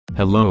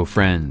Hello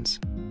friends.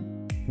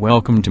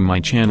 Welcome to my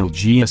channel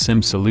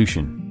GSM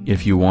Solution.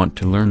 If you want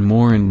to learn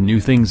more and new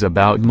things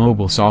about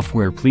mobile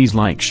software, please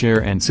like,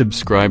 share and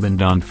subscribe, and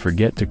don't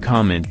forget to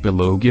comment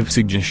below. Give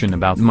suggestion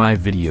about my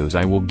videos.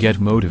 I will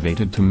get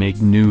motivated to make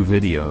new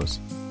videos.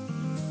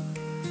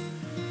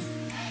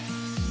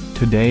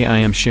 Today I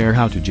am share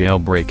how to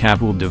jailbreak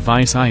Apple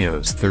device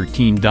iOS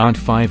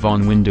 13.5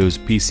 on Windows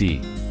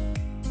PC.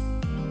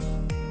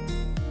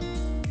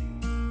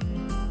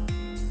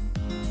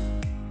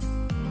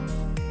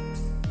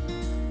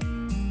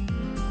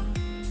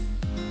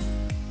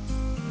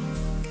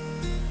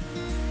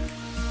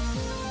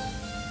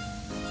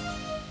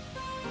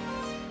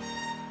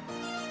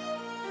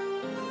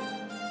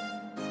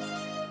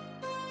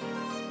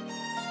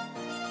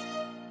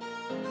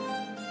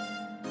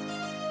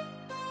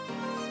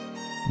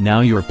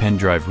 Now your pen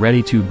drive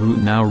ready to boot.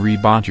 Now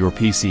reboot your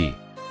PC.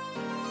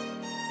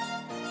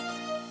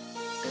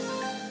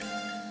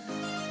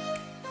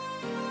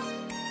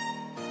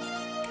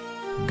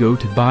 Go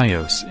to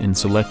BIOS and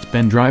select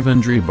pen drive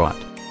and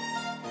reboot.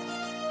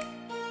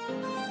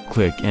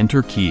 Click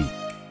Enter key.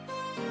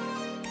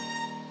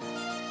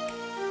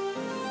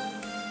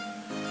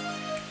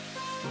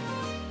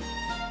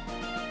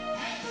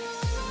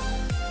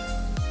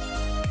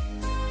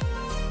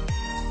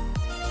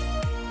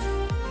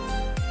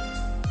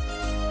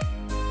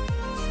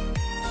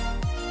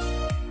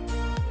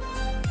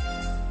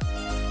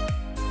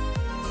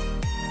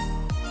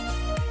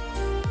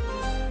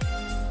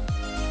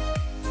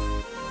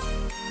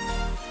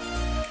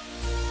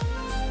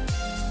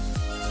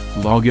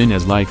 Log in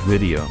as like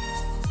video.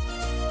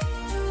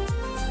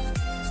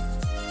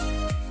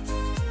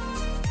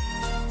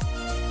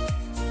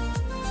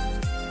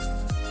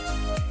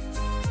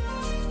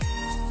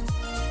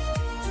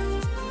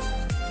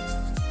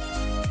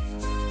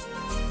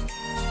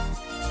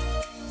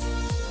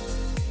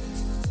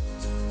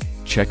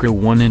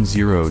 Checkra1n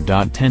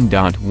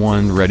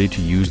 0.10.1 ready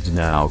to use.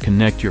 Now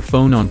connect your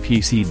phone on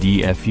PC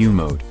DFU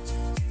mode.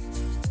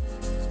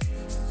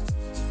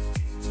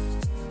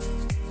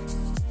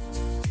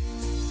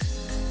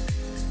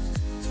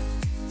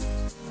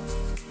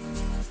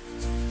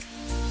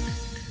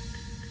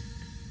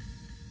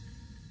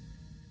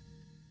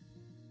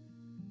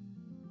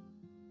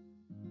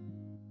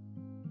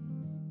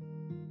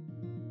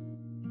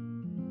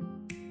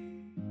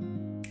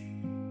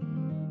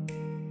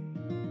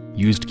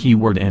 Used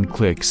keyword and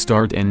click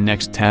Start and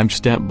Next tab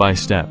step by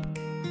step.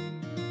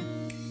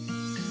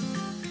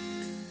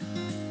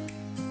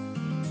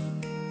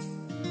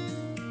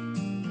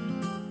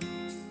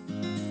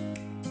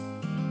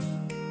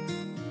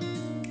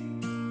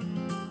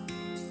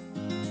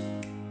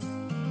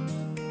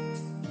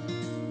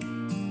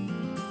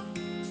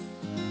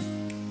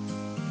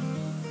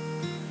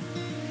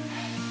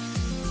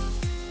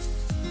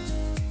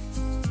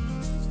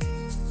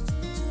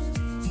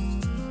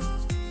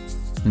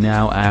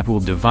 Now Apple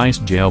device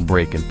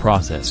jailbreak and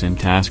process and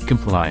task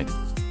complied.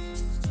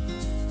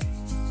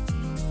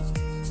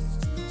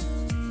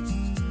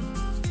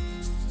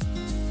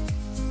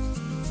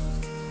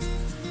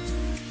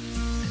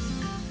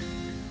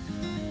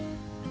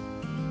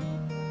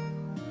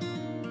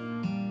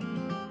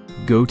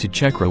 Go to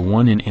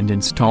Checkra1n and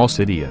install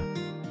Cydia.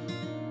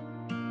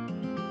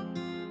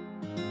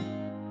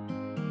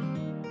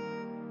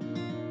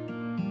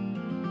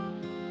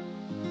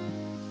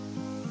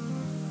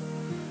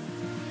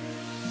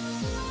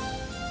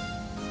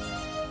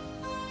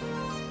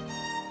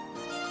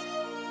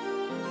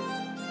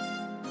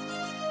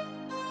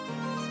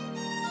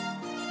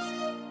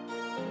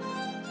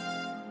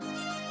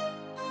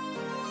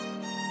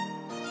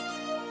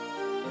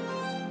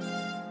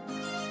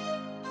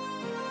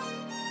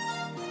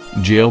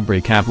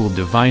 Jailbreak Apple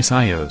device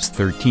iOS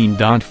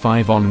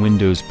 13.5 on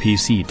Windows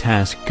PC.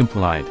 Task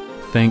complied.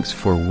 Thanks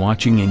for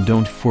watching, and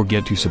don't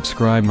forget to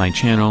subscribe my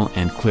channel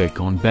and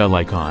click on bell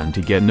icon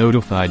to get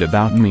notified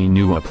about me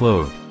new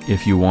upload.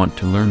 If you want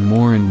to learn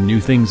more and new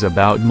things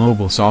about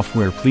mobile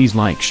software, please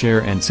like,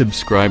 share and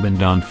subscribe, and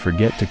don't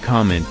forget to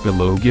comment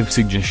below. Give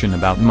suggestion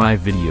about my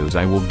videos.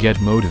 I will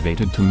get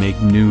motivated to make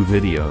new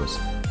videos.